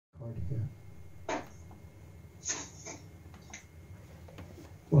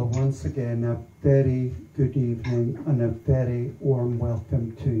Well, once again, a very good evening and a very warm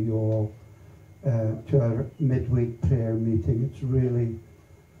welcome to you all to our midweek prayer meeting. It's really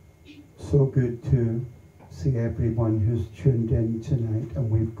so good to see everyone who's tuned in tonight,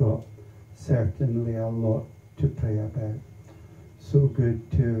 and we've got certainly a lot to pray about. So good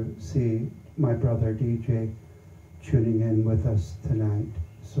to see my brother DJ tuning in with us tonight.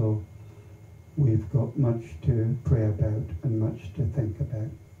 So we've got much to pray about and much to think about.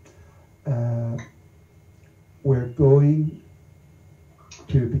 We're going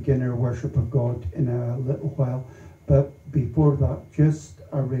to begin our worship of God in a little while, but before that, just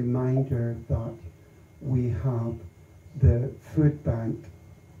a reminder that we have the food bank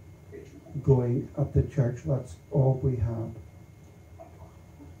going at the church. That's all we have.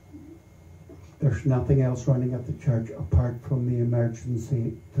 There's nothing else running at the church apart from the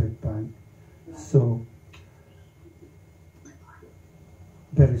emergency food bank. So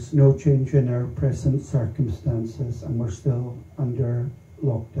there is no change in our present circumstances, and we're still under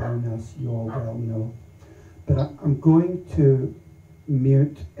lockdown, as you all well know. But I'm going to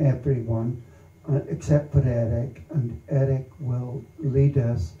mute everyone except for Eric, and Eric will lead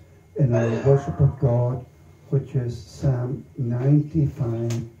us in our worship of God, which is Psalm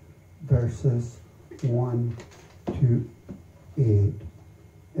 95, verses 1 to 8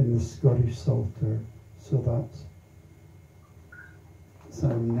 in the Scottish Psalter. So that's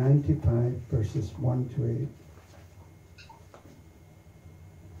Psalm 95, verses 1 to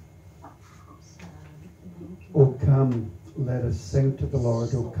 8. O come, let us sing to the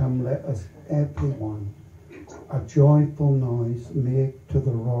Lord. O come, let us everyone a joyful noise make to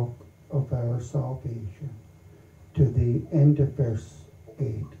the rock of our salvation. To the end of verse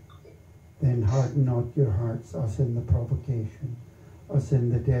 8. Then harden not your hearts as in the provocation, as in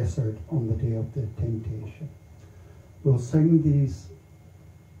the desert on the day of the temptation. We'll sing these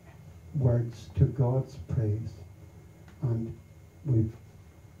words to God's praise, and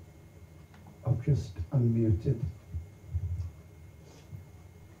I've just unmuted.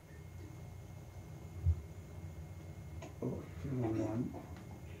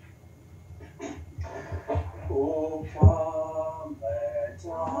 Oh, come, let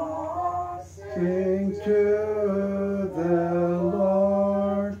us Sing to the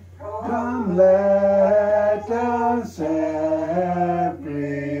Lord. Come, let us everyone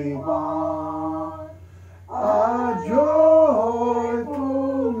a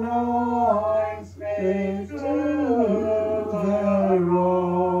joyful noise make to the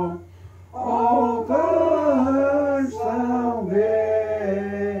rock of our salvation.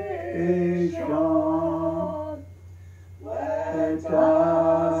 Let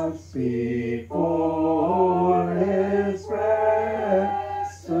us before His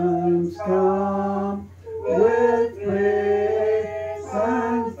presence come with praise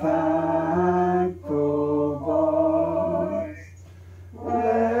and thankful voice.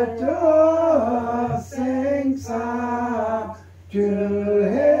 Let us sing psalms to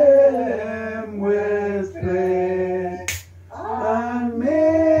Him with praise and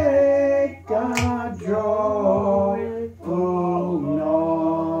make a joyful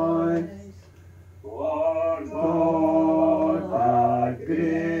noise. For God, the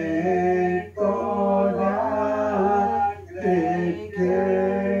great God and great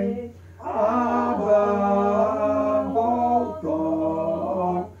King, above all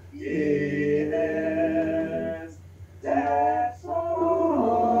God He is. Death's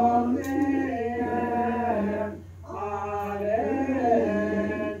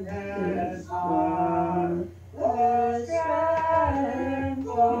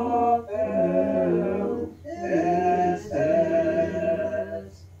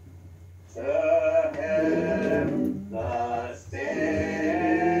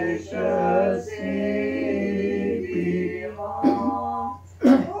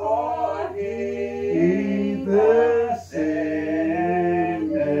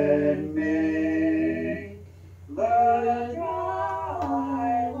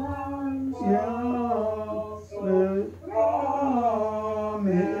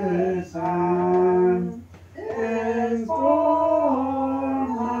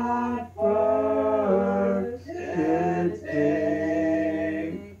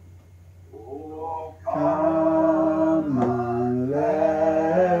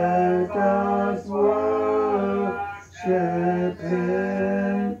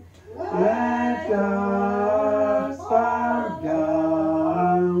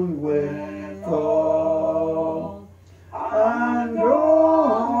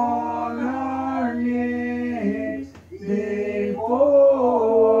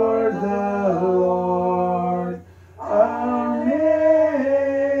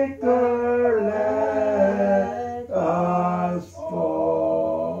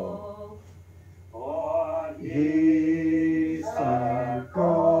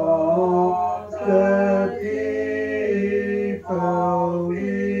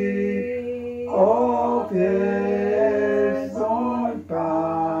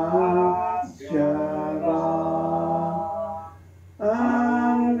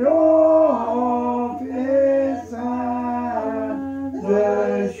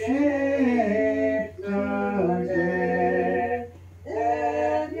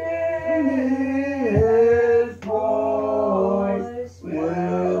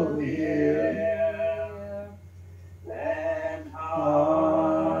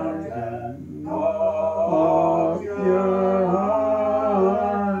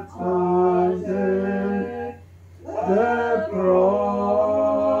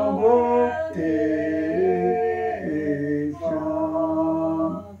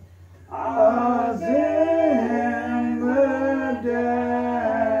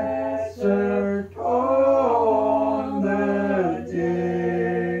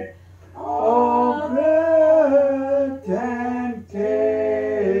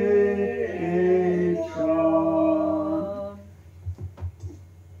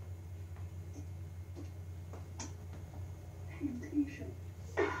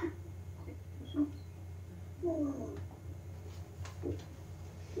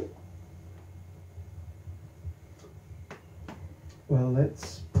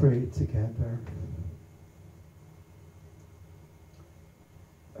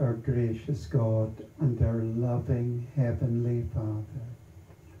our gracious God and our loving Heavenly Father,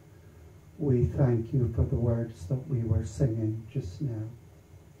 we thank you for the words that we were singing just now.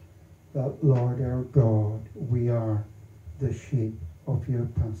 That, Lord our God, we are the sheep of your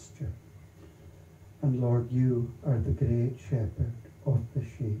pasture. And Lord, you are the great shepherd of the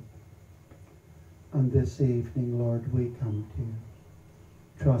sheep. And this evening, Lord, we come to you,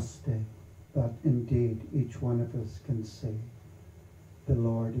 trusting that indeed each one of us can say, the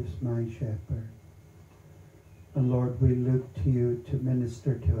Lord is my shepherd. And Lord, we look to you to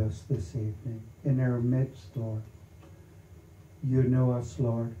minister to us this evening. In our midst, Lord, you know us,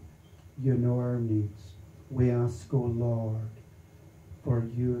 Lord. You know our needs. We ask, O Lord, for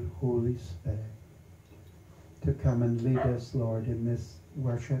your Holy Spirit to come and lead us, Lord, in this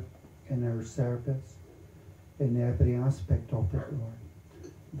worship, in our service, in every aspect of it, Lord.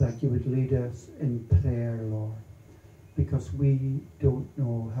 That you would lead us in prayer, Lord, because we don't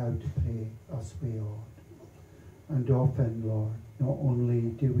know how to pray as we ought. And often, Lord, not only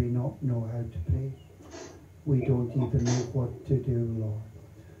do we not know how to pray, we don't even know what to do, Lord.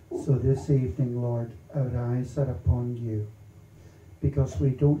 So this evening, Lord, our eyes are upon you, because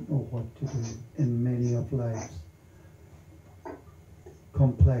we don't know what to do in many of life's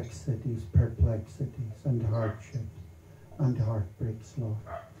complexities, perplexities, and hardships, and heartbreaks, Lord.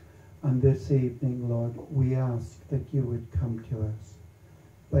 And this evening, Lord, we ask that you would come to us,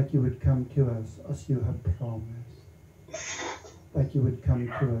 that you would come to us as you have promised, that you would come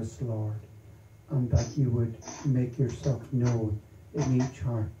to us, Lord, and that you would make yourself known in each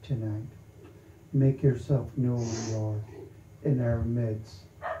heart tonight. Make yourself known, Lord, in our midst.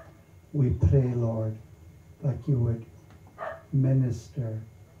 We pray, Lord, that you would minister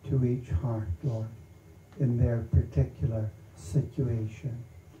to each heart, Lord, in their particular situation.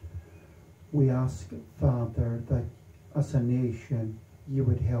 We ask, Father, that as a nation, you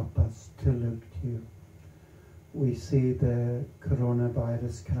would help us to look to you. We see the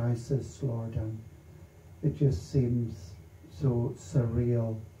coronavirus crisis, Lord, and it just seems so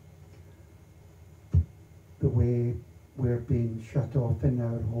surreal, the way we're being shut off in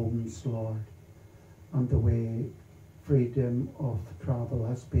our homes, Lord, and the way freedom of travel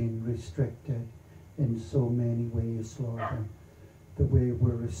has been restricted in so many ways, Lord, and the way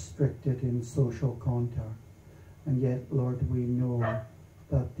we're restricted in social contact. And yet, Lord, we know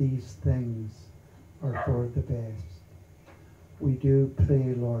that these things are for the best. We do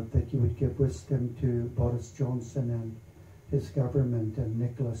pray, Lord, that you would give wisdom to Boris Johnson and his government, and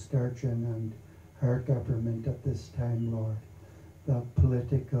Nicola Sturgeon and her government at this time, Lord, that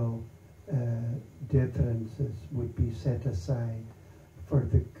political differences would be set aside for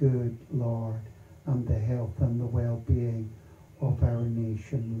the good, Lord, and the health and the well-being of our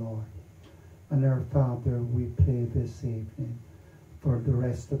nation, Lord. And our Father, we pray this evening for the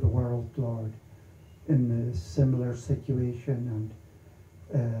rest of the world, Lord, in a similar situation,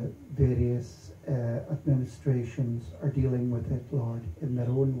 and various administrations are dealing with it, Lord, in their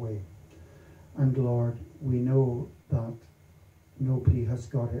own way. And Lord, we know that nobody has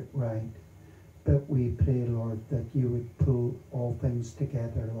got it right, but we pray, Lord, that you would pull all things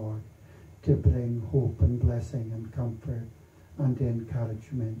together, Lord, to bring hope and blessing and comfort and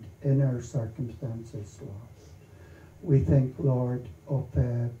encouragement in our circumstances, Lord. We think, Lord, of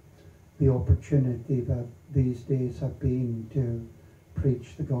the opportunity that these days have been to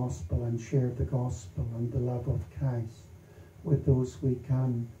preach the gospel and share the gospel and the love of Christ with those we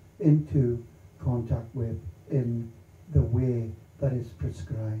come into contact with in the way that is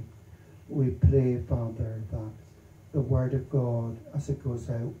prescribed. We pray, Father, that the word of God, as it goes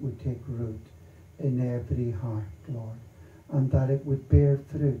out, would take root in every heart, Lord, and that it would bear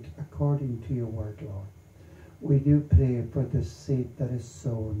fruit according to your word, Lord. We do pray for the seed that is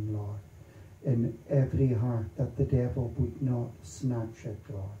sown, Lord, in every heart, that the devil would not snatch it,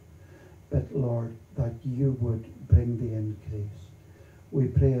 Lord, but, Lord, that you would bring the increase. We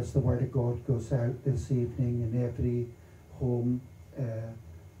pray as the word of God goes out this evening in every home,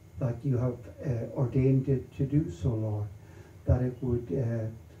 that you have ordained it to do so, Lord, that it would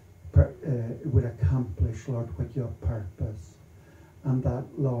accomplish, Lord, what you have purposed, and that,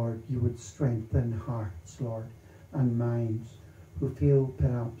 Lord, you would strengthen hearts, Lord, and minds who feel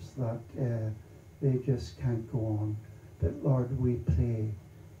perhaps that they just can't go on. But, Lord, we pray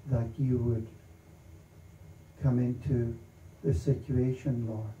that you would come into the situation,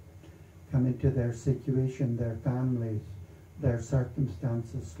 Lord, come into their situation, their families, their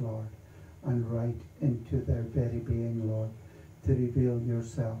circumstances, Lord, and right into their very being, Lord, to reveal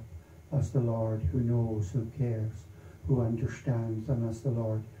yourself as the Lord who knows, who cares, who understands, and as the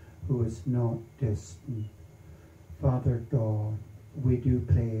Lord who is not distant. Father God, we do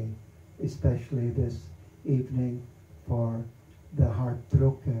pray, especially this evening, for the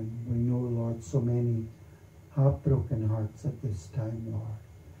heartbroken. We know, Lord, so many have broken hearts at this time, Lord.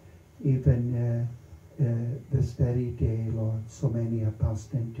 Even this very day, Lord, so many have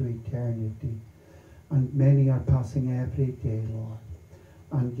passed into eternity, and many are passing every day, Lord.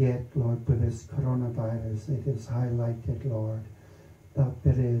 And yet, Lord, with this coronavirus, it is highlighted, Lord, that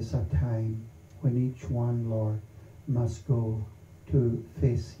there is a time when each one, Lord, must go to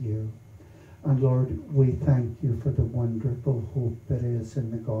face you. And Lord, we thank you for the wonderful hope there is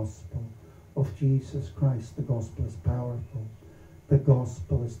in the gospel of Jesus Christ. The gospel is powerful. The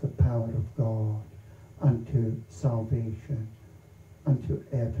gospel is the power of God unto salvation, unto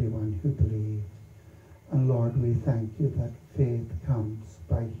everyone who believes. And Lord, we thank you that faith comes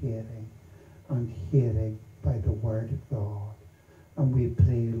by hearing, and hearing by the word of God. And we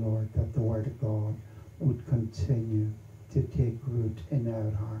pray, Lord, that the word of God would continue to take root in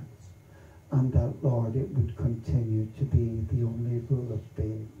our hearts, and that, Lord, it would continue to be the only rule of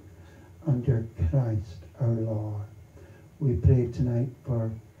faith under Christ our Lord. We pray tonight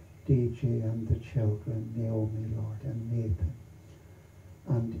for DJ and the children, Naomi, Lord, and Nathan,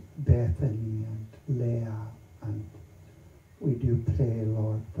 and Bethany, and Leah, and we do pray,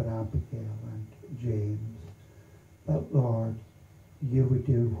 Lord, for Abigail and James, that, Lord, you would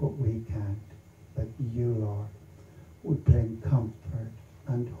do what we can't, that you, Lord, would bring comfort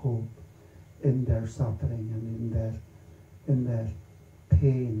and hope in their suffering and in their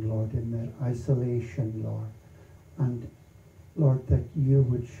pain, Lord, in their isolation, Lord. And Lord, that you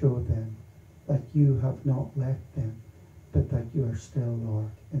would show them that you have not left them, but that you are still,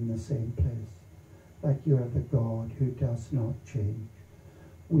 Lord, in the same place, that you are the God who does not change.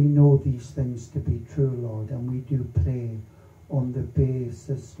 We know these things to be true, Lord, and we do pray on the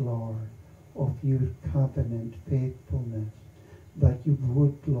basis, Lord, of your covenant faithfulness, that you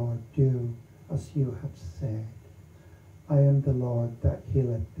would, Lord, do as you have said. I am the Lord that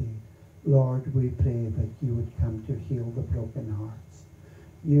healeth thee. Lord, we pray that you would come to heal the broken hearts.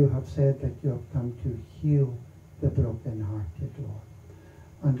 You have said that you have come to heal the broken-hearted, Lord.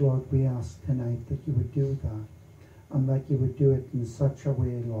 And Lord, we ask tonight that you would do that, and that you would do it in such a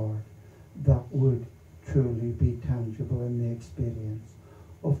way, Lord, that would truly be tangible in the experience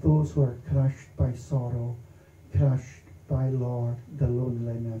of those who are crushed by sorrow, crushed by, Lord, the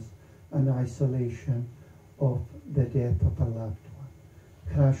loneliness and isolation of the death of a loved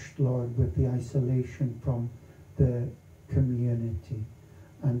one, crushed, Lord, with the isolation from the community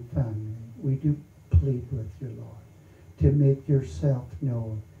and family. We do plead with you, Lord, to make yourself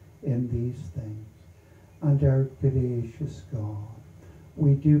known in these things. And our gracious God,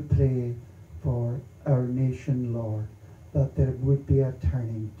 we do pray for our nation, Lord, that there would be a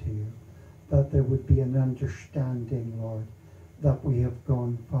turning to you, that there would be an understanding, Lord, that we have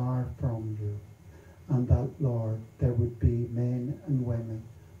gone far from you, and that, Lord, there would be men and women,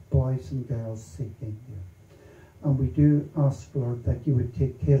 boys and girls seeking you. And we do ask, Lord, that you would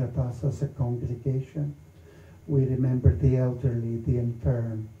take care of us as a congregation. We remember the elderly, the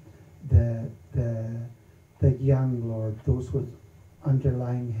infirm, the young, Lord, those with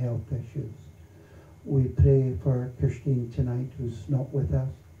underlying health issues. We pray for Christine tonight, who's not with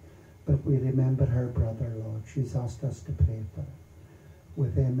us, but we remember her brother, Lord. She's asked us to pray for her,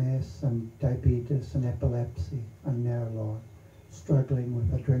 with MS and diabetes and epilepsy, and now, Lord, struggling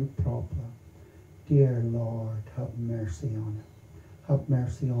with a drink problem. Dear Lord, have mercy on him. Have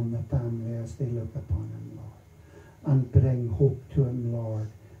mercy on the family as they look upon him, Lord, and bring hope to him, Lord,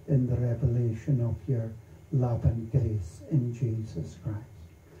 in the revelation of your love and grace in Jesus Christ.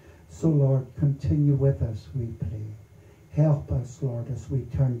 So, Lord, continue with us, we pray. Help us, Lord, as we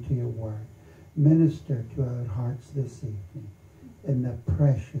turn to your word. Minister to our hearts this evening, in the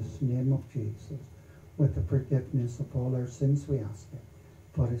precious name of Jesus, with the forgiveness of all our sins we ask it,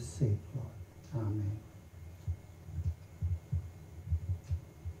 for his sake, Lord. Amen.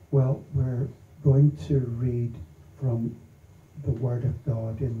 Well, we're going to read from the Word of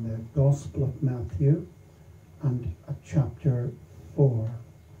God in the Gospel of Mathew and chapter 4.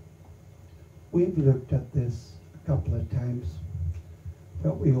 We've looked at this a couple of times,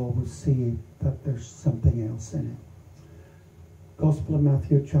 but we always see that there's something else in it. Gospel of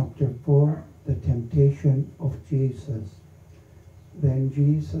Matthew chapter 4, the temptation of Jesus. Then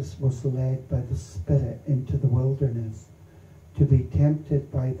Jesus was led by the Spirit into the wilderness to be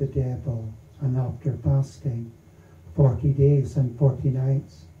tempted by the devil, and after fasting 40 days and 40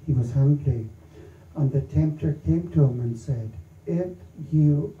 nights he was hungry. And the tempter came to him and said, "If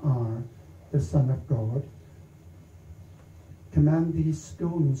you are the Son of God, command these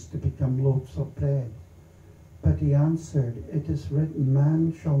stones to become loaves of bread." But he answered, It is written,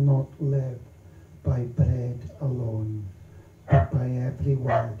 man shall not live by bread alone, but by every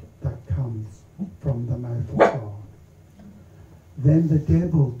word that comes from the mouth of God. Then the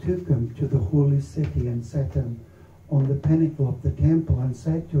devil took him to the holy city and set him on the pinnacle of the temple and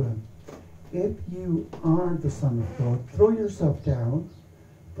said to him, If you are the Son of God, throw yourself down,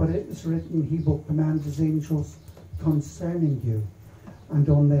 for it is written, He will command His angels concerning you, and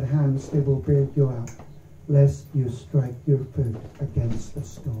on their hands they will bear you up, lest you strike your foot against a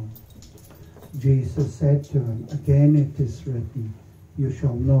stone. Jesus said to him, Again it is written, You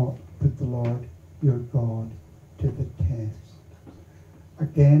shall not put the Lord your God to the test.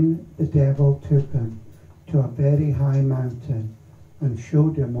 Again the devil took him to a very high mountain and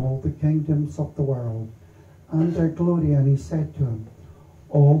showed him all the kingdoms of the world and their glory, and he said to him,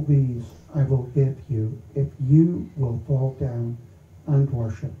 All these I will give you if you will fall down and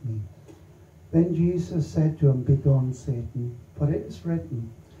worship me. Then Jesus said to him, Begone, Satan, for it is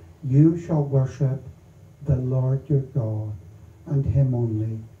written, You shall worship the Lord your God, and him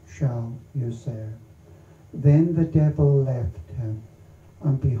only shall you serve. Then the devil left him,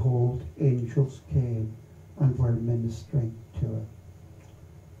 and behold, angels came and were ministering to him.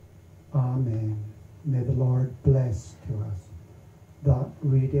 Amen. May the Lord bless to us that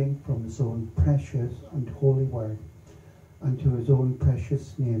reading from His own precious and holy word, and to His own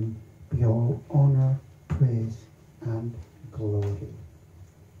precious name be all honour, praise and glory.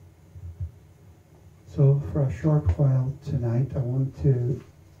 So for a short while tonight I want to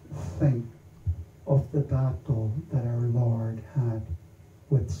think of the battle that our Lord had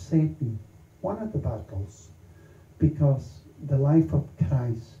with Satan, one of the battles, because the life of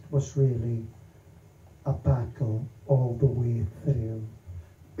Christ was really a battle all the way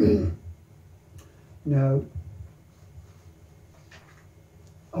through. Now,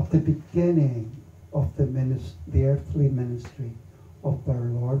 at the beginning of the earthly ministry of our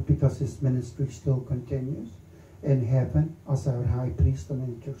Lord, because His ministry still continues in heaven as our high priest and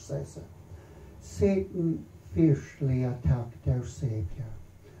intercessor, Satan fiercely attacked our Saviour,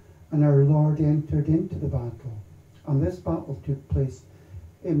 and our Lord entered into the battle. And this battle took place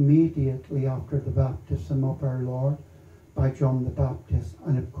immediately after the baptism of our Lord by John the Baptist,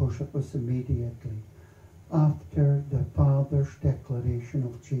 and of course it was immediately after the Father's declaration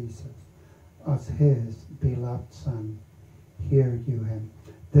of Jesus as His beloved Son. Hear you Him.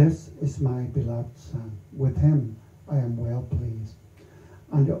 This is my beloved Son. With Him I am well pleased.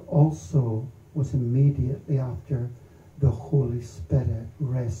 And it also was immediately after the Holy Spirit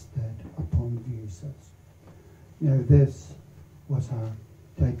rested upon Jesus. Now this was a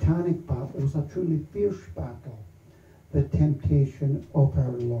titanic battle. It was a truly fierce battle. The temptation of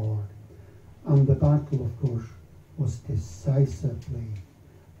our Lord. And the battle, of course, was decisively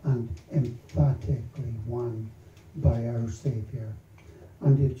and emphatically won by our Saviour.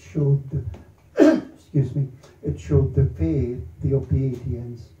 And it showed the it showed the faith, the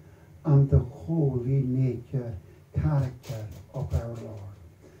obedience, and the holy nature, character of our Lord.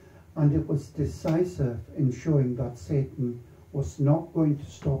 And it was decisive in showing that Satan was not going to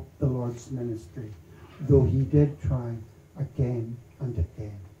stop the Lord's ministry, though he did try again and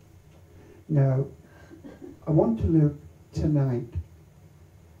again. Now, I want to look tonight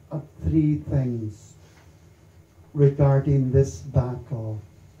at three things regarding this battle.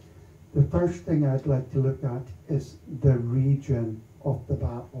 The first thing I'd like to look at is the region of the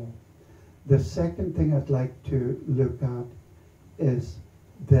battle. The second thing I'd like to look at is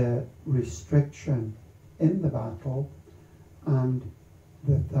the restriction in the battle. And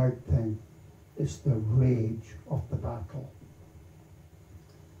the third thing is the rage of the battle.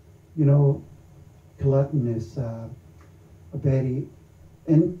 You know, Culloden is a very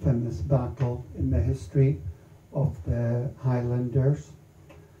infamous battle in the history of the Highlanders,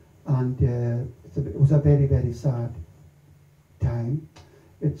 and it was a very, very sad time.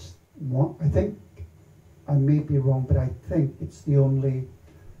 It's one, I think, I may be wrong, but I think it's the only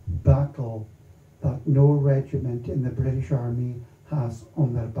battle that no regiment in the British Army has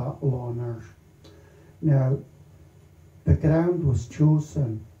on their battle honours. Now, the ground was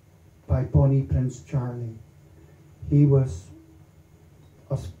chosen by Bonnie Prince Charlie. He was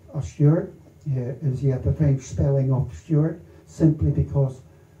a Stuart. He had the French spelling of Stuart, simply because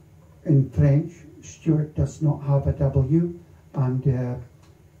in French, Stuart does not have a W, and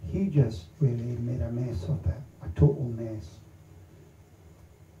he just really made a mess of it, a total mess.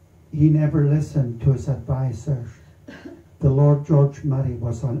 He never listened to his advisors. The Lord George Murray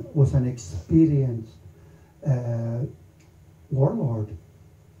was an experienced warlord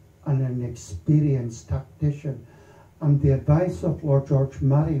and an experienced tactician. And the advice of Lord George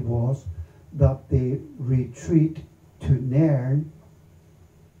Murray was that they retreat to Nairn,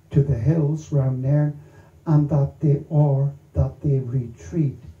 to the hills round Nairn, and that they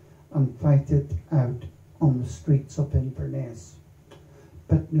retreat and fight it out on the streets of Inverness.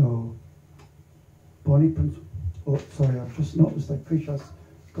 But no, Bonnie Prince, oh sorry, I've just noticed that Krisha's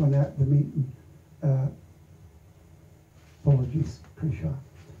gone out of the meeting. Apologies, Krisha.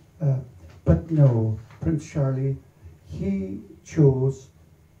 But no, Prince Charlie, he chose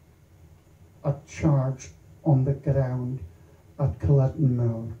a charge on the ground at Culloden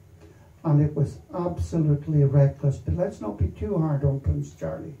Mill. And it was absolutely reckless. But let's not be too hard on Prince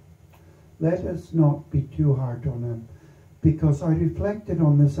Charlie. Let us not be too hard on him. Because I reflected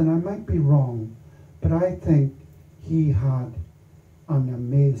on this, and I might be wrong, but I think he had an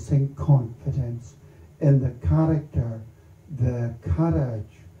amazing confidence in the character, the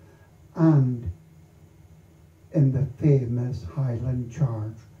courage, and in the famous Highland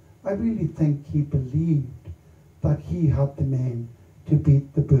Charge. I really think he believed that he had the men to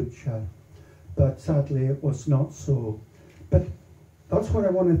beat the butcher, but sadly it was not so. But that's what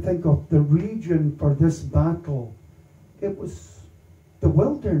I want to think of. The region for this battle, it was the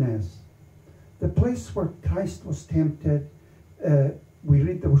wilderness, the place where Christ was tempted. We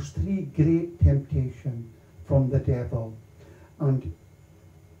read there was 3 great temptations from the devil, and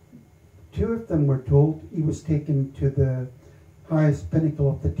 2 of them were told he was taken to the highest pinnacle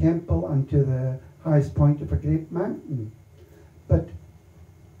of the temple and to the highest point of a great mountain. But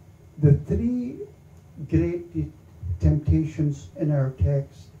the 3 great temptations in our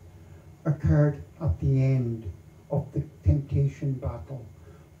text occurred at the end of the temptation battle,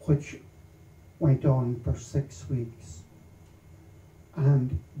 which went on for 6 weeks.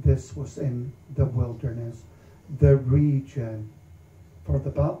 And this was in the wilderness. The region for the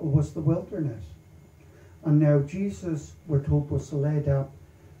battle was the wilderness. And now Jesus, we're told, was led up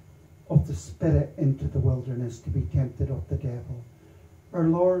of the Spirit into the wilderness to be tempted of the devil. Our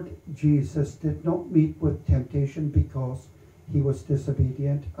Lord Jesus did not meet with temptation because he was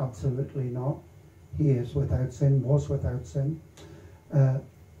disobedient. Absolutely not. He is without sin, was without sin. A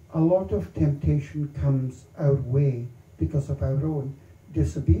lot of temptation comes our way because of our own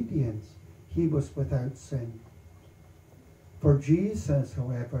disobedience. He was without sin. For Jesus,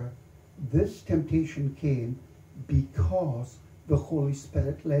 however, this temptation came because the Holy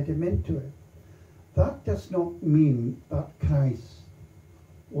Spirit led him into it. That does not mean that Christ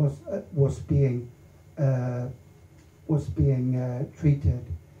was being treated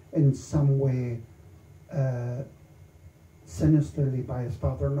in some way sinisterly by his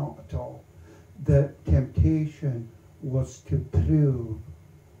Father. Not at all. The temptation was to prove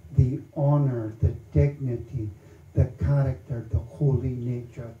the honor, the dignity, the character, the holy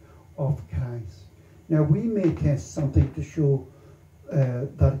nature of Christ. Now we may test something to show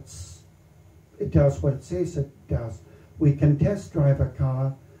that it does what it says it does. We can test drive a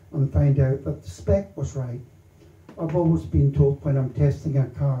car and find out that the spec was right. I've always been told when I'm testing a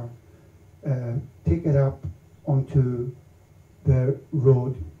car, take it up onto the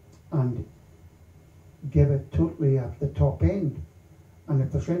road and give it totally at the top end. And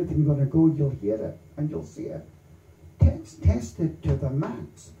if there's anything going to go, you'll hear it and you'll see it. Test it to the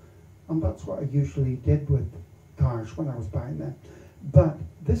max. And that's what I usually did with cars when I was buying them. But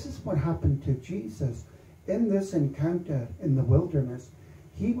this is what happened to Jesus. In this encounter in the wilderness,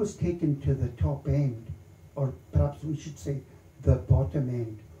 he was taken to the top end, or perhaps we should say the bottom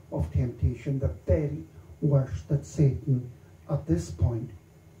end of temptation, the very worst that Satan at this point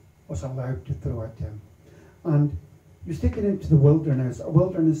was allowed to throw at him. And he was taken into the wilderness,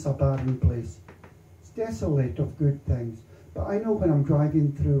 a barren place. It's desolate of good things. But I know when I'm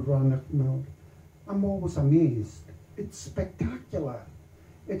driving through Rannoch Mill, I'm always amazed. It's spectacular.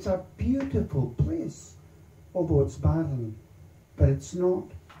 It's a beautiful place, although it's barren. But it's not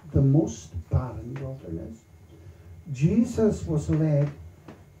the most barren wilderness. Jesus was led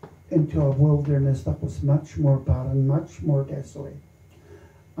into a wilderness that was much more barren, much more desolate.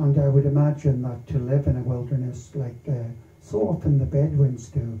 And I would imagine that to live in a wilderness like so often the Bedouins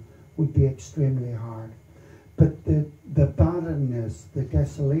do would be extremely hard. But the barrenness, the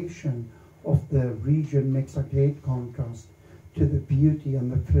desolation of the region makes a great contrast to the beauty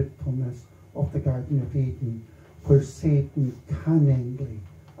and the fruitfulness of the Garden of Eden, where Satan cunningly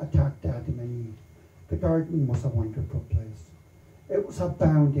attacked Adam and Eve. The garden was a wonderful place. It was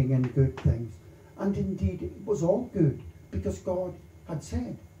abounding in good things. And indeed, it was all good, because God had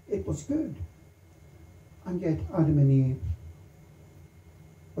said it was good. And yet Adam and Eve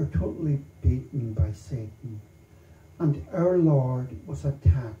were totally beaten by Satan. And our Lord was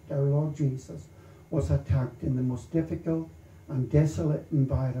attacked, our Lord Jesus was attacked in the most difficult and desolate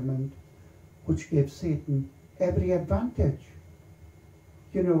environment which gave Satan every advantage.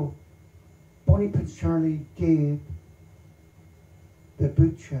 You know, Bonnie Prince Charlie gave the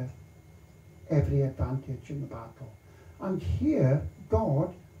butcher every advantage in the battle. And here,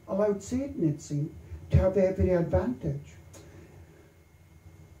 God allowed Satan, it seemed, to have every advantage.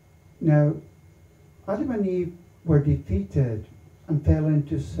 Now, Adam and Eve were defeated and fell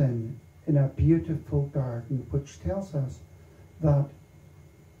into sin in a beautiful garden, which tells us that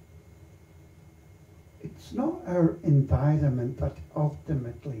it's not our environment that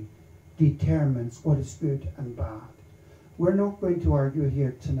ultimately determines what is good and bad. We're not going to argue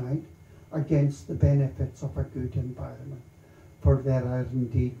here tonight against the benefits of a good environment, for there are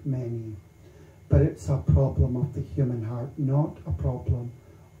indeed many. But it's a problem of the human heart, not a problem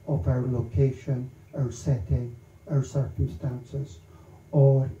of our location, our setting, our circumstances,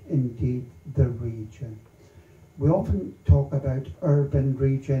 or indeed the region. We often talk about urban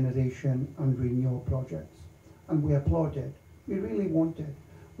regeneration and renewal projects, and we applaud it. We really want it.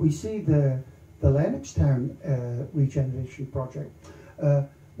 We see the Lennoxtown regeneration project.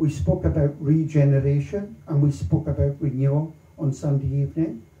 We spoke about regeneration and we spoke about renewal on Sunday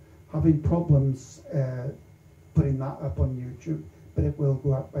evening. Having problems putting that up on YouTube, but it will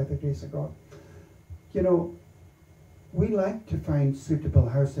go up by the grace of God. You know, we like to find suitable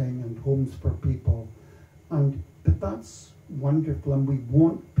housing and homes for people, but that's wonderful, and we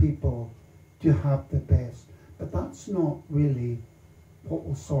want people to have the best. But that's not really what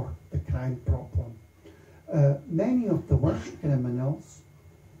will sort the crime problem. Many of the worst criminals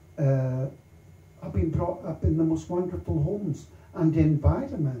have been brought up in the most wonderful homes and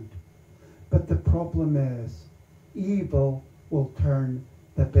environment. But the problem is, evil will turn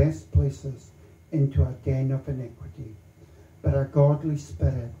the best places into a den of iniquity. But a godly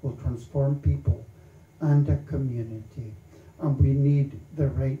spirit will transform people and a community. And we need the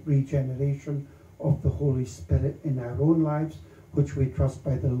right regeneration of the Holy Spirit in our own lives, which we trust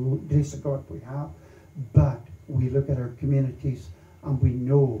by the grace of God we have. But we look at our communities and we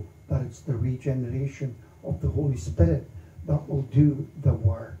know that it's the regeneration of the Holy Spirit that will do the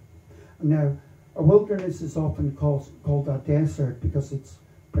work. Now, a wilderness is often called a desert because it's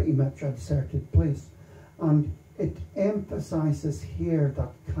pretty much a deserted place. And it emphasizes here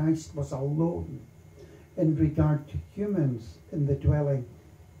that Christ was alone in regard to humans in the dwelling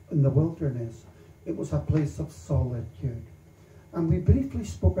in the wilderness. It was a place of solitude. And we briefly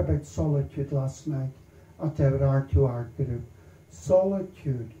spoke about solitude last night at our R2R group.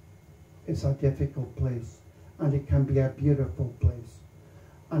 Solitude is a difficult place, and it can be a beautiful place.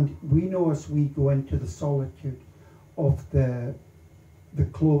 And we know as we go into the solitude of the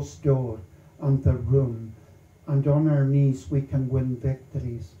closed door and the room, and on our knees we can win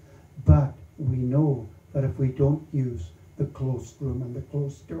victories. But we know that if we don't use the closed room and the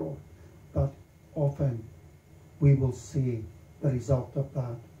closed door, that often we will see the result of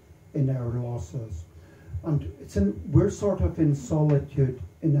that in our losses. And we're sort of in solitude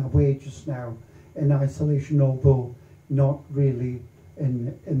in a way just now, in isolation, although not really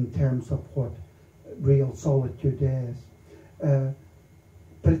in terms of what real solitude is.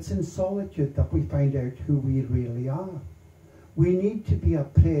 But it's in solitude that we find out who we really are. We need to be a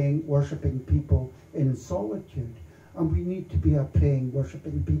praying, worshipping people in solitude, and we need to be a praying,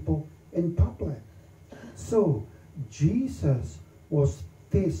 worshipping people in public. So Jesus was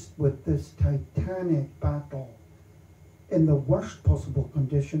faced with this titanic battle in the worst possible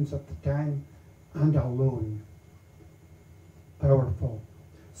conditions at the time and alone. Powerful.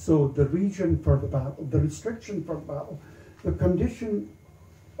 So the region for the battle, the restriction for the battle, the condition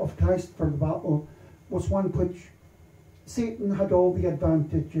of Christ for the battle was one which Satan had all the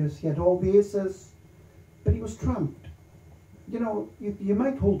advantages, he had all the aces, but he was trumped. You know, you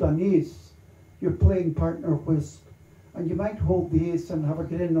might hold an ace, you're playing partner whist, and you might hold the ace and have a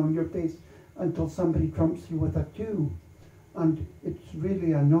grin on your face until somebody trumps you with a 2. And it's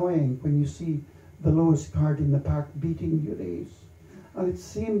really annoying when you see the lowest card in the pack beating your ace. And it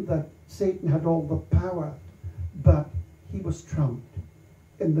seemed that Satan had all the power, but he was trumped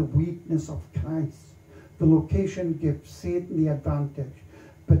in the weakness of Christ. The location gives Satan the advantage,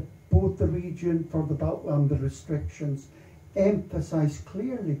 but both the region for the battle and the restrictions emphasize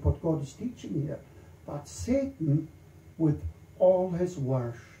clearly what God is teaching here, that Satan, with all his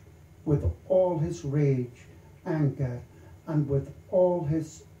worst, with all his rage, anger, and with all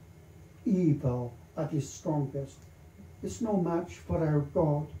his evil at his strongest, is no match for our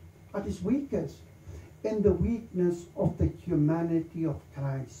God at his weakest. In the weakness of the humanity of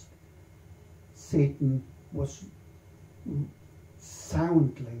Christ, Satan was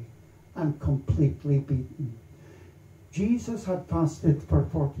soundly and completely beaten. Jesus had fasted for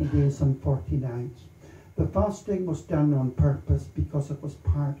 40 days and 40 nights. The fasting was done on purpose because it was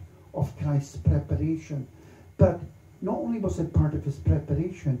part of Christ's preparation. But not only was it part of his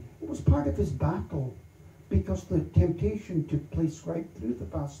preparation, it was part of his battle, because the temptation took place right through the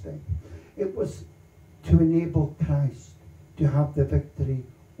fasting. It was to enable Christ to have the victory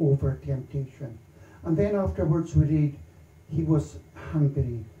over temptation. And then afterwards we read he was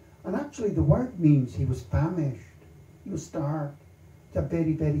hungry. And actually the word means he was famished. He was starved. It's a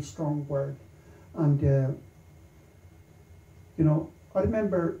very, very strong word. And, I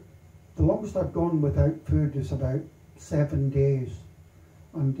remember the longest I've gone without food is about 7 days.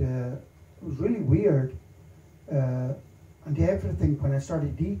 And it was really weird. And everything, when I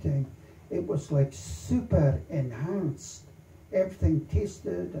started eating, it was like super enhanced. Everything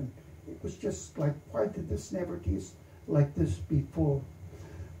tasted, and it was just like, why did this never taste like this before?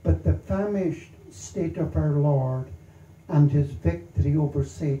 But the famished state of our Lord and his victory over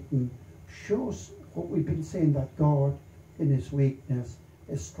Satan shows what we've been saying, that God in his weakness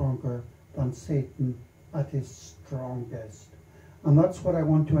is stronger than Satan at his strongest. And that's what I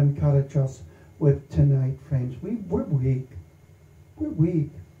want to encourage us with tonight, friends. We're weak. We're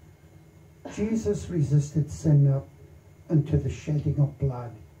weak. Jesus resisted sin up unto the shedding of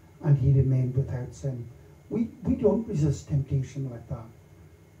blood, and he remained without sin. We don't resist temptation like that.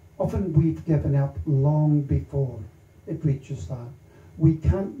 Often we've given up long before it reaches that. We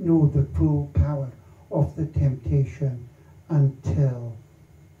can't know the full power of the temptation until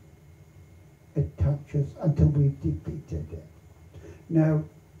it touches, until we've defeated it. Now,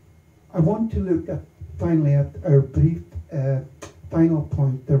 I want to look at finally at our brief final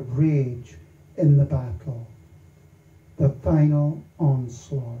point, the rage in the battle, the final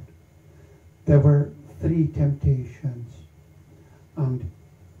onslaught. There were 3 temptations, and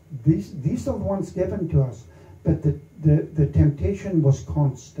these are the ones given to us, but the temptation was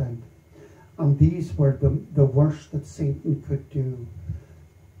constant, and these were the worst that Satan could do.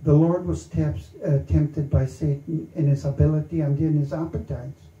 The Lord was tempted by Satan in his ability and in his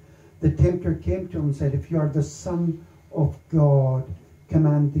appetites. The tempter came to him and said, if you are the Son of God,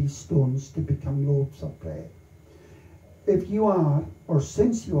 command these stones to become loaves of bread. If you are, or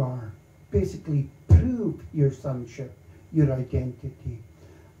since you are, basically prove your sonship, your identity.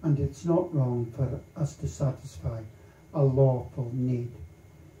 And it's not wrong for us to satisfy a lawful need.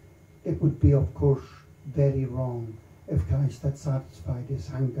 It would be, of course, very wrong if Christ had satisfied his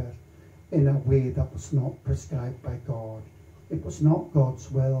hunger in a way that was not prescribed by God. It was not God's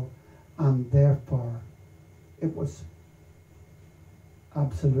will, and therefore it was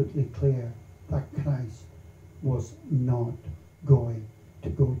absolutely clear that Christ was not going to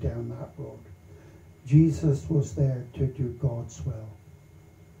go down that road. Jesus was there to do God's will,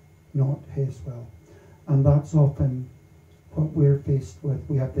 not his will. And that's often what we're faced with.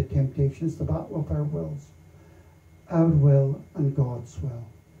 We have the temptations, the battle of our wills. Our will and God's will.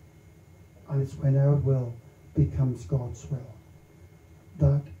 And it's when our will becomes God's will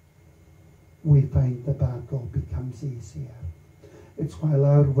that we find the battle becomes easier. It's while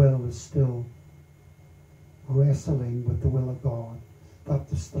our will is still wrestling with the will of God that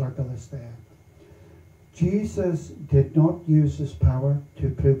the struggle is there. Jesus did not use his power to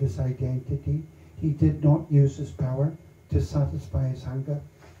prove his identity. He did not use his power to satisfy his hunger.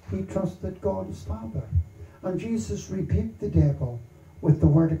 He trusted God his Father. And Jesus rebuked the devil with the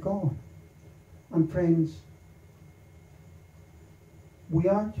word of God. And friends, we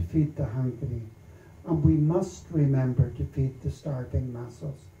are to feed the hungry, and we must remember to feed the starving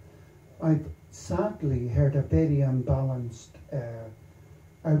masses. I've sadly heard a very unbalanced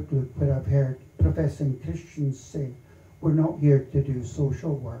outlook where I've heard professing Christians say, we're not here to do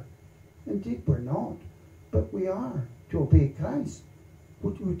social work. Indeed, we're not. But we are to obey Christ,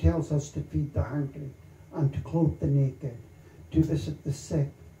 who tells us to feed the hungry and to clothe the naked, to visit the sick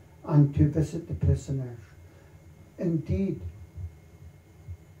and to visit the prisoners. Indeed,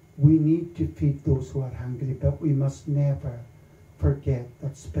 we need to feed those who are hungry, but we must never forget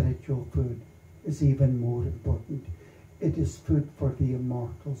that spiritual food is even more important. It is food for the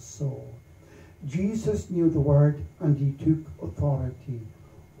immortal soul. Jesus knew the word, and he took authority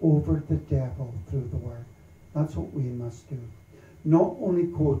over the devil through the word. That's what we must do. Not only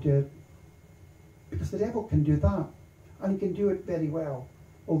quote it, because the devil can do that, and he can do it very well,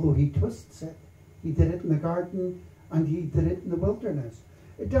 although he twists it. He did it in the garden, and he did it in the wilderness.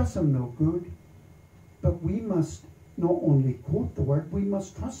 It does him no good. But we must not only quote the word, we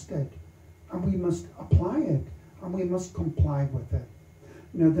must trust it, and we must apply it, and we must comply with it.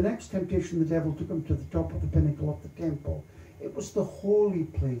 Now, the next temptation, the devil took him to the top of the pinnacle of the temple. It was the holy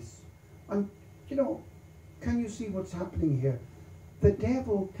place. And, Can you see what's happening here? The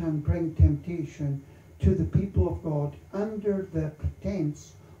devil can bring temptation to the people of God under the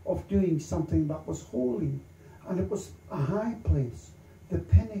pretense of doing something that was holy. And it was a high place, the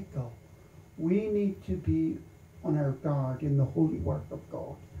pinnacle. We need to be on our guard in the holy work of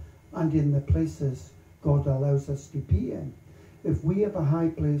God and in the places God allows us to be in. If we have a high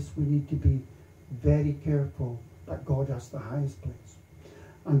place, we need to be very careful that God has the highest place.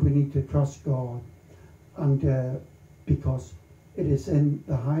 And we need to trust God, and because it is in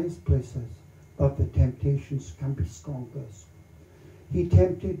the highest places that the temptations can be strongest. He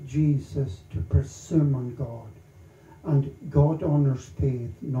tempted Jesus to presume on God. And God honors faith,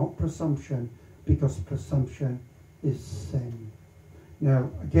 not presumption, because presumption is sin. Now,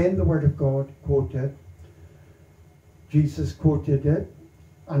 again, the Word of God quoted. Jesus quoted it,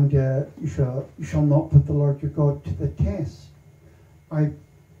 and you shall not put the Lord your God to the test. I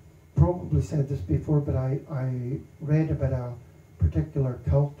probably said this before, but I read about a particular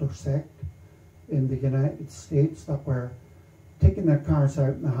cult or sect in the United States that were taking their cars out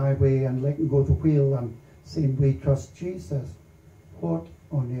on the highway and letting go the wheel and saying, we trust Jesus. What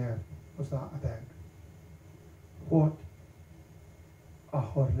on earth was that about? What a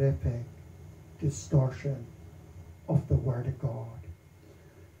horrific distortion of the Word of God.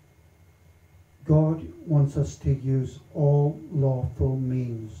 God wants us to use all lawful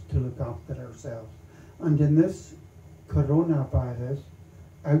means to look after ourselves. And in this coronavirus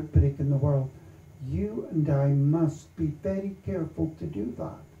outbreak in the world, you and I must be very careful to do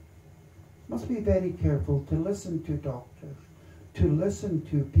that. Must be very careful to listen to doctors, to listen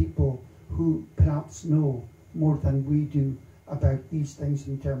to people who perhaps know more than we do about these things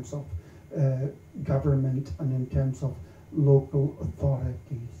in terms of government and in terms of local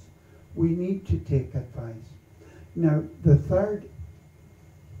authorities. We need to take advice. Now, the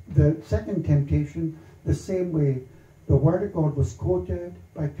second temptation, the same way the Word of God was quoted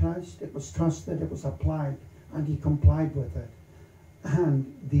by Christ, it was trusted, it was applied, and he complied with it.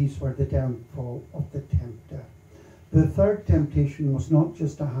 And these were the downfall of the tempter. The third temptation was not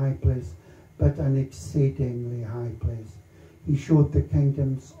just a high place, but an exceedingly high place. He showed the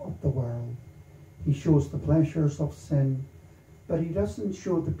kingdoms of the world. He shows the pleasures of sin, but he doesn't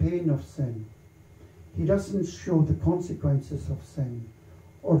show the pain of sin. He doesn't show the consequences of sin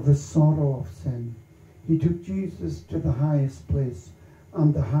or the sorrow of sin. He took Jesus to the highest place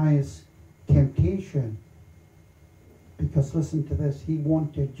and the highest temptation. Because listen to this, he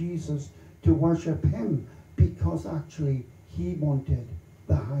wanted Jesus to worship him because actually he wanted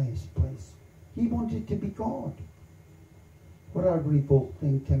the highest place. He wanted to be God. What a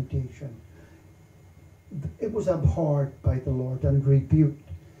revolting temptation. It was abhorred by the Lord and rebuked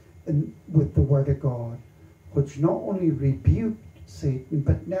with the Word of God, which not only rebuked Satan,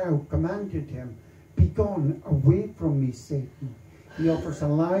 but now commanded him, be gone away from me, Satan. He offers a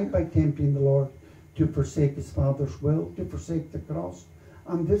lie by tempting the Lord to forsake his Father's will, to forsake the cross.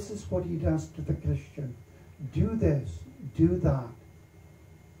 And this is what he does to the Christian. Do this, do that.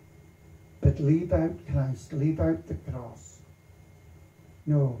 But leave out Christ, leave out the cross.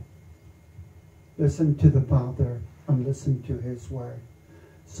 No. Listen to the Father and listen to his word.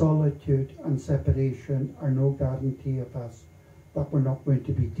 Solitude and separation are no guarantee of us that we're not going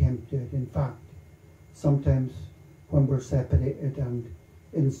to be tempted. In fact, sometimes when we're separated and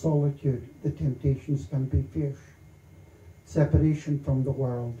in solitude, the temptations can be fierce. Separation from the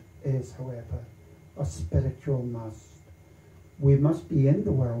world is, however, a spiritual must. We must be in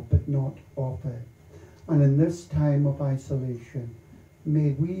the world, but not of it. And in this time of isolation,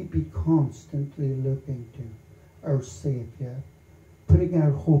 may we be constantly looking to our Saviour, putting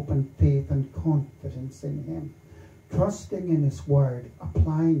our hope and faith and confidence in him, trusting in his word,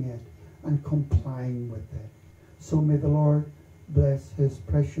 applying it, and complying with it. So may the Lord bless his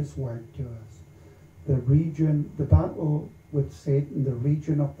precious word to us. The battle with Satan, the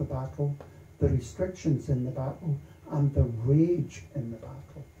region of the battle, the restrictions in the battle, and the rage in the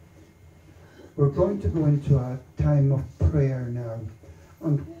battle. We're going to go into a time of prayer now.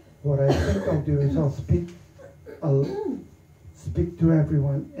 And what I think I'll do is I'll speak to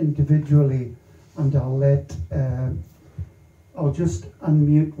everyone individually, and I'll just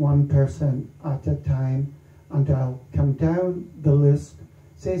unmute one person at a time, and I'll come down the list.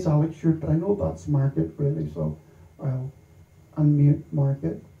 It says Alex Short, but I know that's Margaret really, so I'll unmute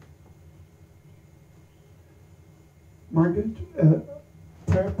Margaret. Margaret,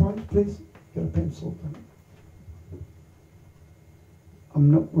 prayer point, please. Get a pencil.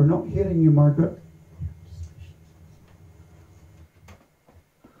 We're not hearing you, Margaret.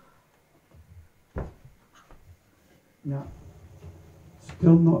 No.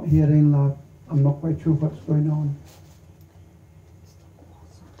 Still not hearing, love. I'm not quite sure what's going on.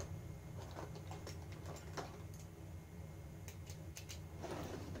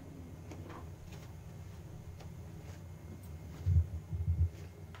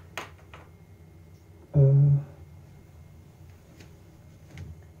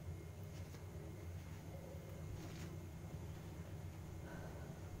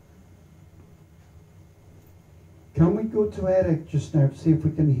 Can we go to Eric just now to see if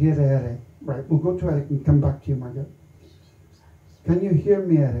we can hear Eric? Right, we'll go to Eric and come back to you, Margaret. Can you hear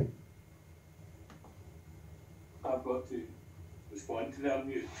me, Eric? I've got to respond to that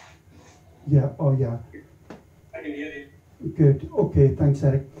mute. Yeah, oh yeah. I can hear you. Good, okay, thanks,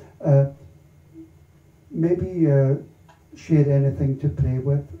 Eric. Maybe share anything to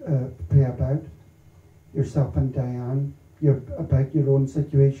pray about yourself and Diane, about your own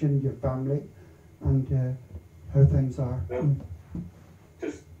situation, your family, and how things are.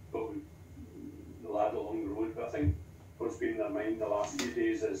 Just probably the lad along the road, but I think what's been in their mind the last few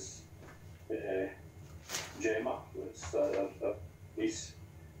days is Gemma, it's their niece,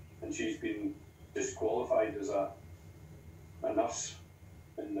 and she's been disqualified as a nurse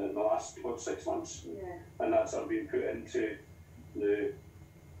in the last 6 months, and that's her being put into the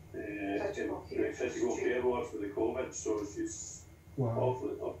critical care ward for the COVID, so she's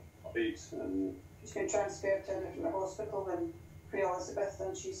awfully upbeat, and she's been transferred to a different hospital than Queen Elizabeth,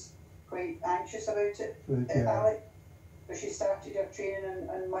 and she's quite anxious about it, Alec. But she started her training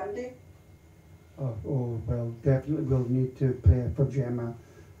on Monday. Oh, well, definitely we'll need to pray for Gemma.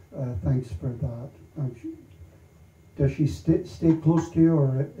 Thanks for that. Does she stay close to you,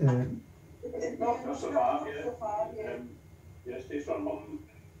 or? Not so far, yeah. Yeah, stays from mum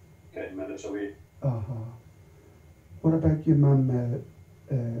 10 minutes away. What about your mum,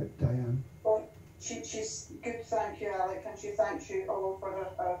 Diane? Oh, she's good, thank you, Alec, and she thanks you all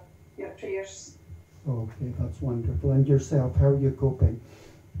for your prayers. Okay, that's wonderful. And yourself, how are you coping?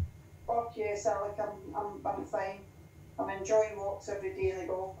 Oh yes, Alec, I'm fine. I'm enjoying walks every day on the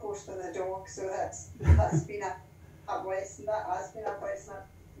golf course with the dog, so that's been a blessing. That has been a blessing.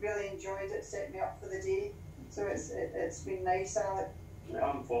 I've really enjoyed it, set me up for the day. So it's been nice, Alec. I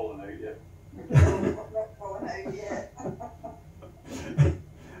haven't fallen out yet. Not fallen out yet.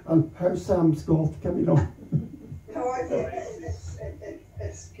 And how's Sam's golf coming on? No,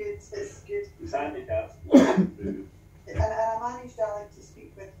 it's good. It's good. It's handicapped. And I managed, Alec, to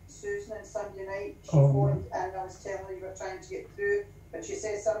speak with Susan on Sunday night. She phoned and I was telling her you were trying to get through, but she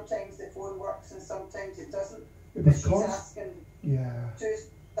says sometimes the phone works and sometimes it doesn't. But she's asking, Susan's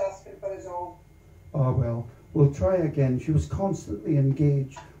asking for us all. Oh, well, we'll try again. She was constantly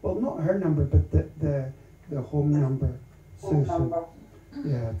engaged. Well, not her number, but the home number. Home Susan. number.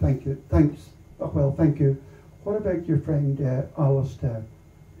 Yeah, thank you. Thanks. Oh, well, thank you. What about your friend Alistair?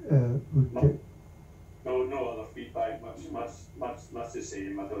 No other feedback. Much the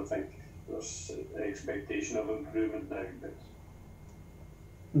same. I don't think there's an expectation of improvement now. But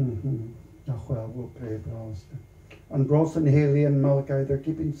Oh, well, we'll pray for Alistair. And Ross and Haley and Malachi, they're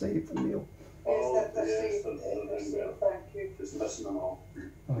keeping safe and Neil. Yes, they're safe. Thank you. Just missing them all.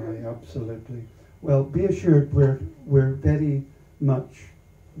 Aye, absolutely. Well, be assured we're very much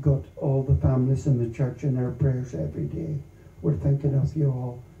got all the families in the church in our prayers every day. We're thinking of you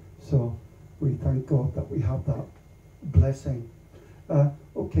all. So we thank God that we have that blessing.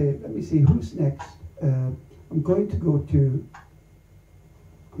 Okay, let me see who's next. I'm going to go to.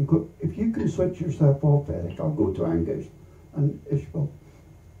 If you can switch yourself off, Eric, I'll go to Angus and Ishbel.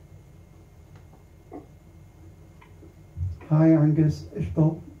 Hi, Angus,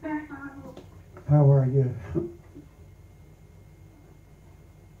 Ishbel. How are you?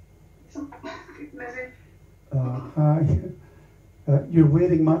 Hi. You're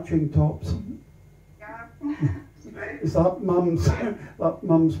wearing matching tops. Yeah. Is that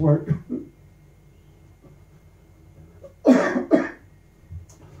mum's work?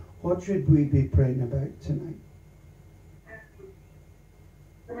 What should we be praying about tonight?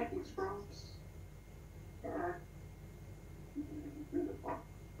 We're making scrubs.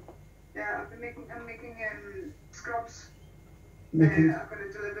 Yeah, I'm making scrubs. I got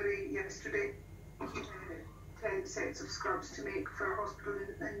a delivery yesterday. 10 sets of scrubs to make for a hospital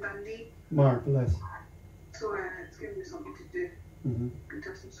in Dundee. Marvellous. So it's giving me something to do. And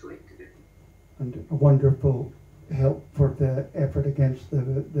have some sewing to do. And a wonderful help for the effort against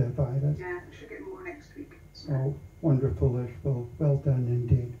the virus. Yeah, I should get more next week. So. Oh, wonderful, Ishbel. Well done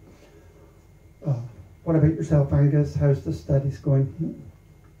indeed. What about yourself, Angus? How's the studies going?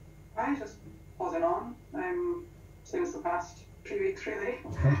 I just holding on. Since the past 3 weeks, really.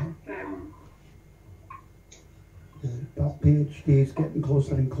 That PhD is getting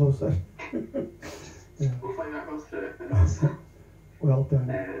closer and closer. Yeah. Hopefully that goes through. Well done.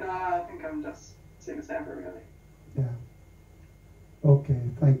 No, I think I'm just same as ever, really. Yeah. Okay,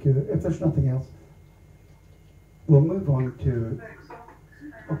 thank you. If there's nothing else, we'll move on to.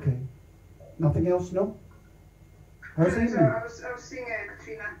 Okay. Nothing else? No? How's Amy? I was seeing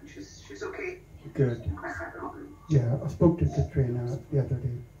Katrina. She's okay. Good. Yeah, I spoke to Katrina the other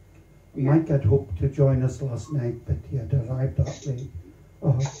day. Mike had hoped to join us last night, but he had arrived that late.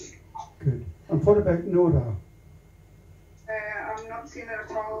 Oh, good. And what about Nora? I'm not seeing her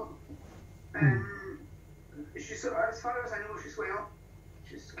at all. She's, as far as I know, she's well.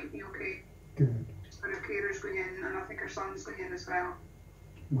 She's keeping okay. Good. Her carer's going in, and I think her son's going in as well.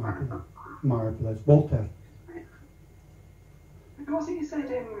 Marvellous. Marvellous. Walter? Was it you said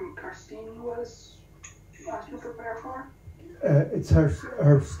Kirstine was asking for prayer for? It's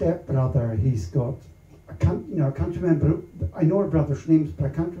her stepbrother. He's got. I can't remember. I know her brother's names, but I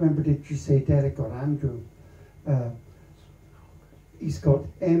can't remember. Did you say Derek or Andrew? He's got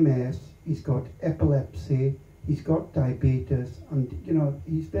MS. He's got epilepsy. He's got diabetes, and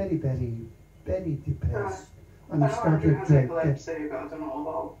he's very, very, very depressed. And he started drinking. Epilepsy, but I don't know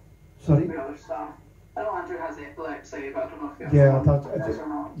about Sorry. the other stuff. I know Andrew has epilepsy, but I don't know if the other one does or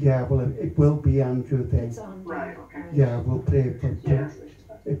not. Yeah. Well, it will be Andrew then. It's Andrew. Right. Okay. Yeah, we'll pray for. Yeah.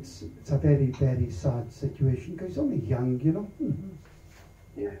 It's a very, very sad situation because he's only young,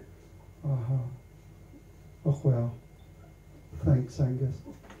 Yeah. Oh well. Thanks, Angus.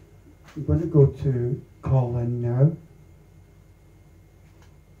 I'm going to go to Colin now.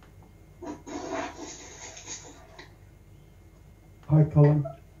 Hi, Colin.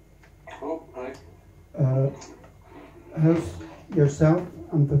 Oh, hi. How's yourself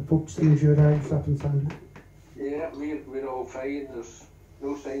and the folks in your house up in Sandy? Yeah, we're all fine. There's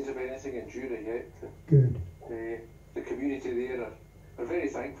no signs of anything in Jura yet. Good. The community there are very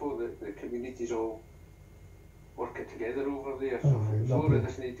thankful that the community's all working together over there. So Flora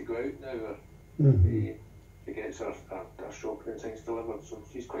doesn't need to go out now. He gets our shopping and things delivered, so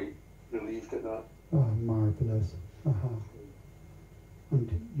she's quite relieved at that. Oh, marvellous. And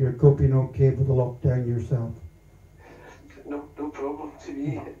you're coping okay with the lockdown yourself? No problem to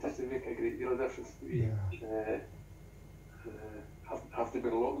me. It doesn't make a great deal of difference to me. Yeah. Have to be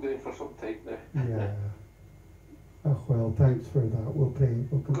locked down for some time now. Yeah. Oh well, thanks for that. We'll pray.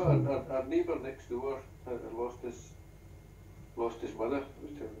 Our neighbour next door lost his mother.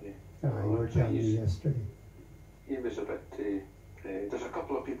 Was telling me. You were telling me yesterday. He was a bit. There's a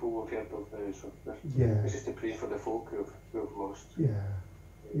couple of people we've heard of now, so it's just to pray for the folk who've lost. Yeah.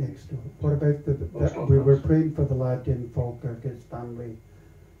 Next door. What about we were praying for the lad in Falkirk, his family.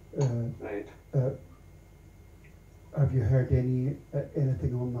 Right. Have you heard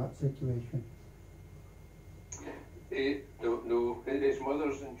anything on that situation? No. His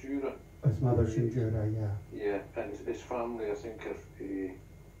mother's in Jura. His mother's in Jura, yeah. Yeah, and his family, I think,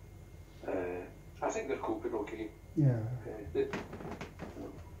 I think they're coping okay. Yeah.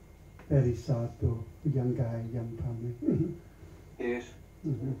 Very sad though. A young guy, young family. Yes.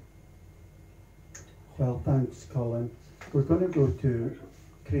 Well, thanks, Colin. We're going to go to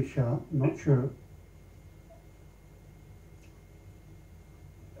Krisha. I'm not sure.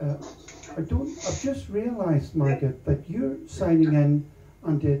 I've just realised, Margaret, that you're signing in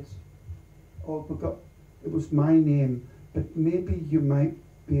and it was my name, but maybe you might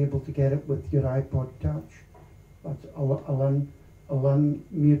be able to get it with your iPod Touch. I'll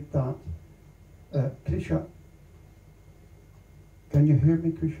unmute that. Krisha, can you hear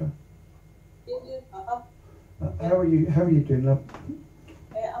me, Krisha? How are you doing, love?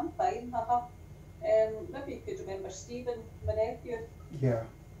 I'm fine, maybe you could remember Stephen, my nephew. Yeah.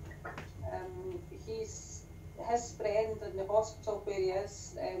 His friend in the hospital where he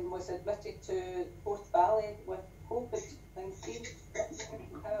is was admitted to Forth Valley with COVID-19.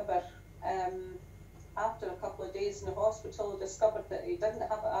 However, after a couple of days in the hospital, discovered that he didn't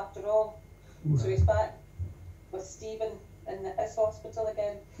have it after all. Right. So he's back with Stephen in his hospital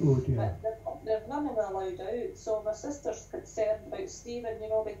again. Oh dear. But they're none of them allowed out. So my sister's concerned about Stephen,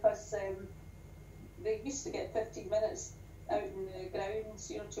 because they used to get 15 minutes out in the grounds,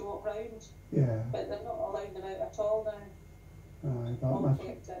 to walk round. Yeah. But they're not allowing them out at all now.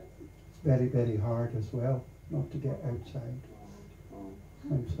 It's very, very hard as well, not to get outside.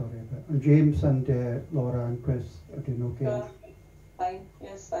 I'm sorry about it. And James and Laura and Chris are doing okay? Fine,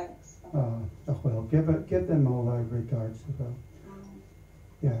 yes, thanks. Well, give them all our regards as well.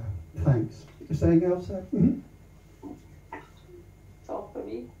 Yeah, thanks. Is there anything else there? It's all for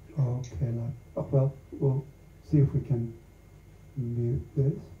me. Okay, love. Well, we'll see if we can mute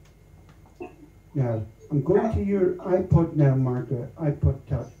this. Now, I'm going to your iPod now, Margaret. iPod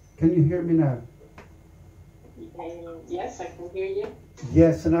Touch. Can you hear me now? Yes, I can hear you.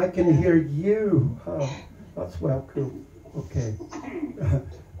 Yes, and I can hear you. Oh, that's well cool. Okay.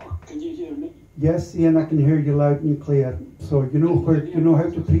 Can you hear me? Yes, Ian, I can hear you loud and clear. So you know how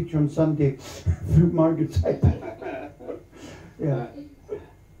to preach on Sunday through Margaret's side. Yeah.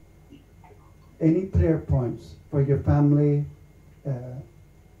 Any prayer points for your family? No,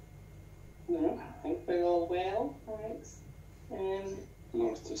 I think we're all well, thanks.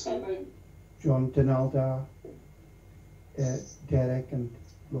 North to Sunday. John Donalda, Derek and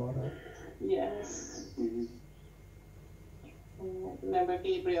Laura. Yes. Remember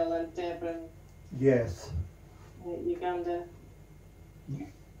Gabriel and Deborah? Yes. Uganda.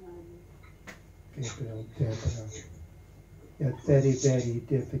 Gabriel, Deborah. Yeah, very, very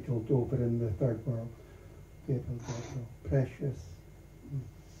difficult over in the third world. Gabriel, Deborah. Precious.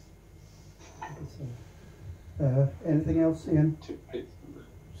 Anything else, Ian?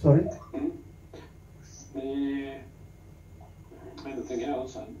 Sorry? Anything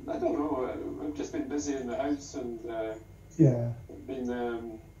else? I don't know. I've just been busy in the house and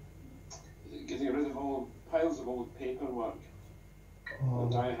been getting rid of all piles of old paperwork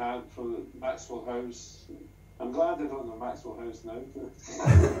that I had from the Maxwell House. I'm glad I don't know Maxwell House now.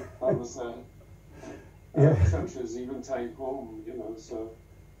 That was Church's Eventide home, you know, so.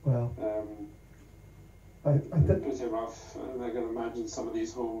 Well, I think pretty rough, and I can imagine some of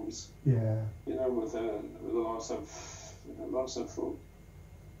these homes. Yeah. You know, with lots of folk.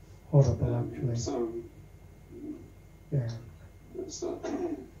 Horrible, actually. So. Yeah. So,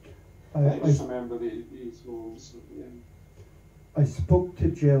 I just remember these homes. Yeah. I spoke to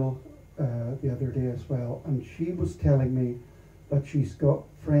Jill the other day as well, and she was telling me that she's got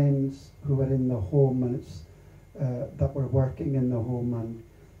friends who are in the home, and it's that were working in the home, and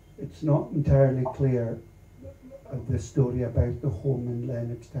it's not entirely clear the story about the home in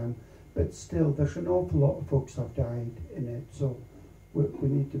Lennoxtown, but still there's an awful lot of folks have died in it, so we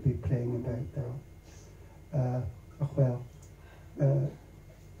need to be praying about that.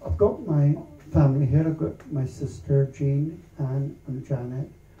 I've got my family here. I've got my sister Jean, Anne and Janet.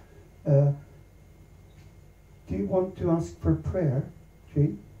 Do you want to ask for prayer,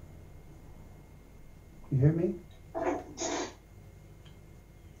 Jean? You hear me?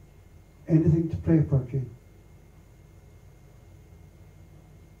 Anything to pray for, Jean?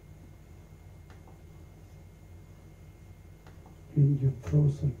 Jean, you're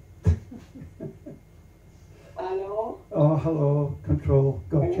frozen. Hello? Oh, hello, control,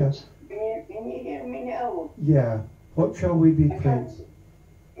 gotcha. Can you hear me now? Yeah. What shall we be praying?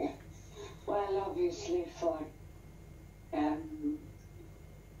 Well, obviously for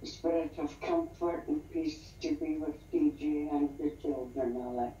the spirit of comfort and peace to be with DJ and the children,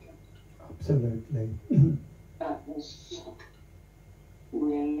 I like it. Absolutely. That was a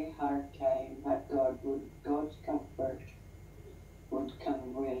really hard time, that God's comfort would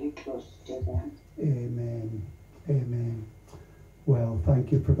come really close to them. Amen. Amen. Well,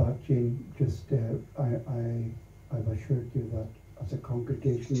 thank you for that, Jean. Just, I've assured you that as a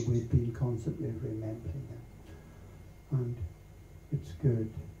congregation we've been constantly remembering it. And it's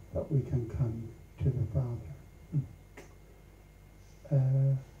good that we can come to the Father.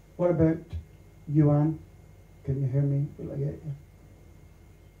 What about you, Anne? Can you hear me? Will I get you?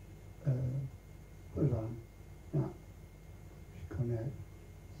 Where's Anne? No. She's come out.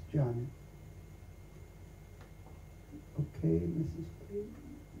 It's Janet. Okay, Mrs.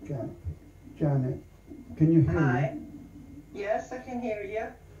 Janet. Janet, can you hear Hi. me? Yes, I can hear you.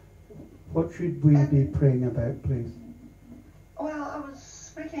 What should we be praying about, please? Well, I was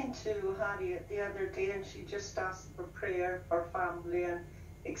speaking to Harriet the other day, and she just asked for prayer for family and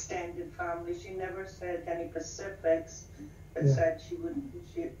extended family. She never said any specifics, but said she would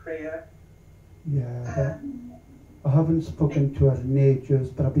appreciate prayer. Yeah, I haven't spoken to her in ages,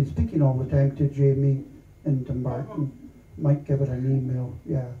 but I've been speaking all the time to Jamie in Dumbarton. Might give her an email,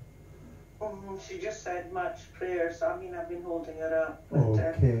 yeah. She just said much prayer, so I mean, I've been holding her up. But,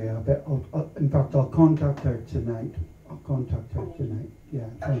 okay, I bet in fact, I'll contact her tonight. Yeah,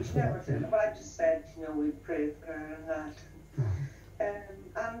 thanks for that. But I just said, you know, we'd pray for her and that.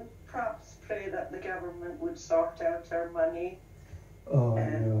 And perhaps pray that the government would sort out our money. Oh,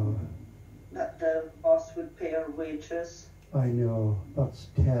 no. That the boss would pay our wages. I know, that's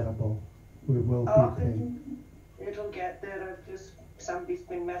terrible. We will be paying. It'll get there. Somebody's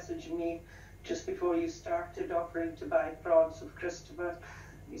been messaging me just before you started offering to buy prawns of Christopher.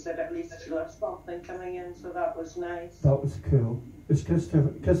 He said at least you'll have something coming in, so that was nice. That was cool.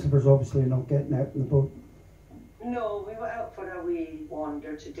 Christopher's obviously not getting out in the boat. No, we went out for a wee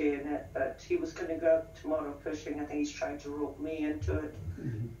wander today in it, but he was going to go out tomorrow fishing. I think he's trying to rope me into it.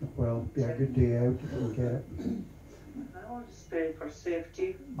 Well, be a good day out if you get it. I'll just pray for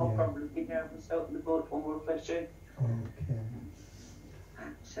safety. I'll probably be nervous out in the boat when we're fishing. Okay.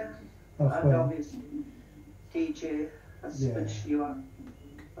 And obviously, DJ, that's which you are.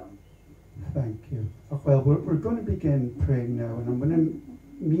 Thank you. Well, we're going to begin praying now, and I'm going to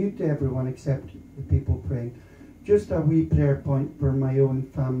mute everyone except the people praying. Just a wee prayer point for my own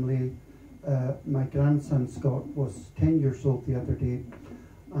family. My grandson Scott was 10 years old the other day,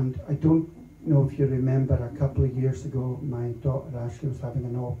 and I don't know if you remember a couple of years ago, my daughter Ashley was having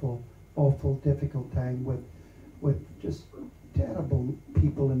an awful, difficult time with just terrible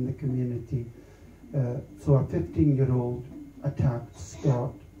people in the community. So a 15-year-old attacked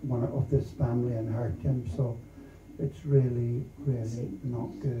Scott, one of this family, and hurt him. So it's really, really not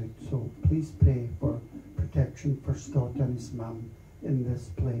good. So please pray for protection for Scott and his mum in this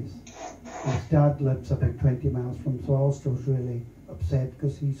place. His dad lives about 20 miles from, so Ulster's really upset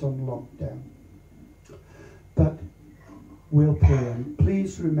because he's on lockdown. But we'll pray. And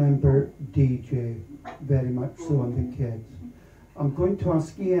please remember DJ very much so, and the kids. I'm going to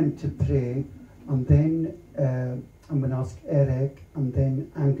ask Ian to pray, and then I'm going to ask Eric, and then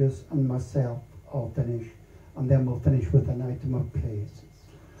Angus and myself all finish, and then we'll finish with an item of praise.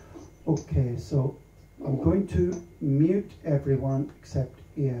 Okay, so I'm going to mute everyone except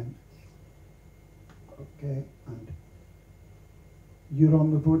Ian. Okay, and you're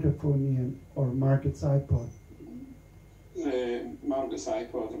on the Vodafone, Ian, or Margaret's iPod? Margaret's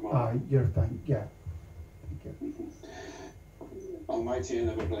iPod. You're fine, yeah. Thank you. Almighty and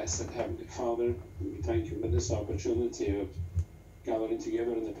ever blessed Heavenly Father, we thank you for this opportunity of gathering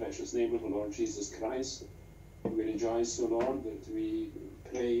together in the precious name of the Lord Jesus Christ. We rejoice, O Lord, that we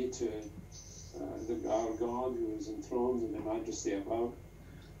pray to our God who is enthroned in the majesty above,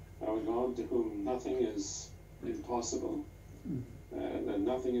 our God to whom nothing is impossible, that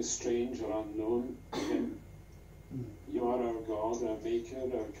nothing is strange or unknown to Him. You are our God, our Maker,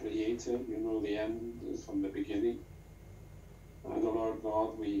 our Creator. You know the end from the beginning. And, O Lord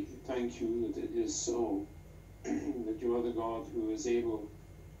God, we thank you that it is so, that you are the God who is able,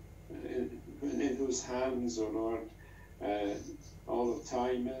 in whose hands, O Lord, all of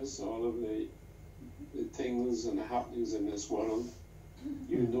time is, all of the things and the happenings in this world.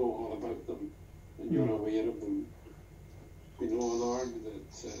 You know all about them, and you're aware of them. We know, O Lord,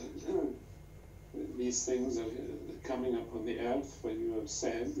 that these things are coming up on the earth, when you have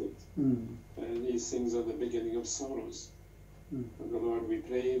said that these things are the beginning of sorrows. And the Lord, we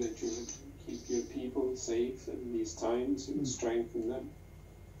pray that you would keep your people safe in these times and strengthen them.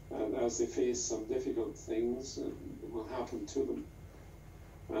 And as they face some difficult things that will happen to them.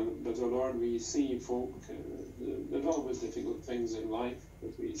 But, oh Lord, we see folk, there are always difficult things in life,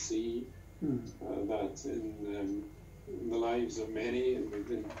 but we see that in the lives of many, and we've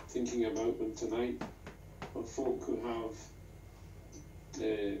been thinking about them tonight, of folk who have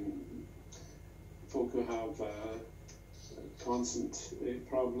constant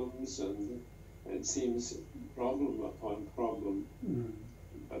problems, and it seems problem upon problem.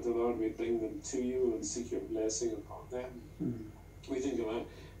 But, the Lord, we bring them to you and seek your blessing upon them. We think about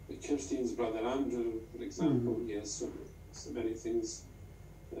Kirstine's brother Andrew, for example. He has so many things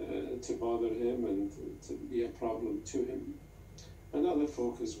to bother him and to be a problem to him. And other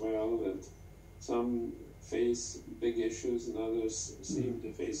folk as well, that some face big issues and others seem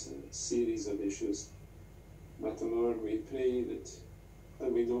to face a series of issues. But, Lord, we pray that,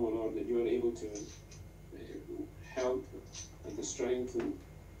 and we know, Lord, that you are able to help and to strengthen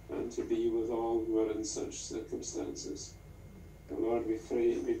and to be with all who are in such circumstances. And, Lord, we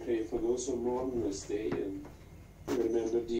pray for those who mourn this day, and remember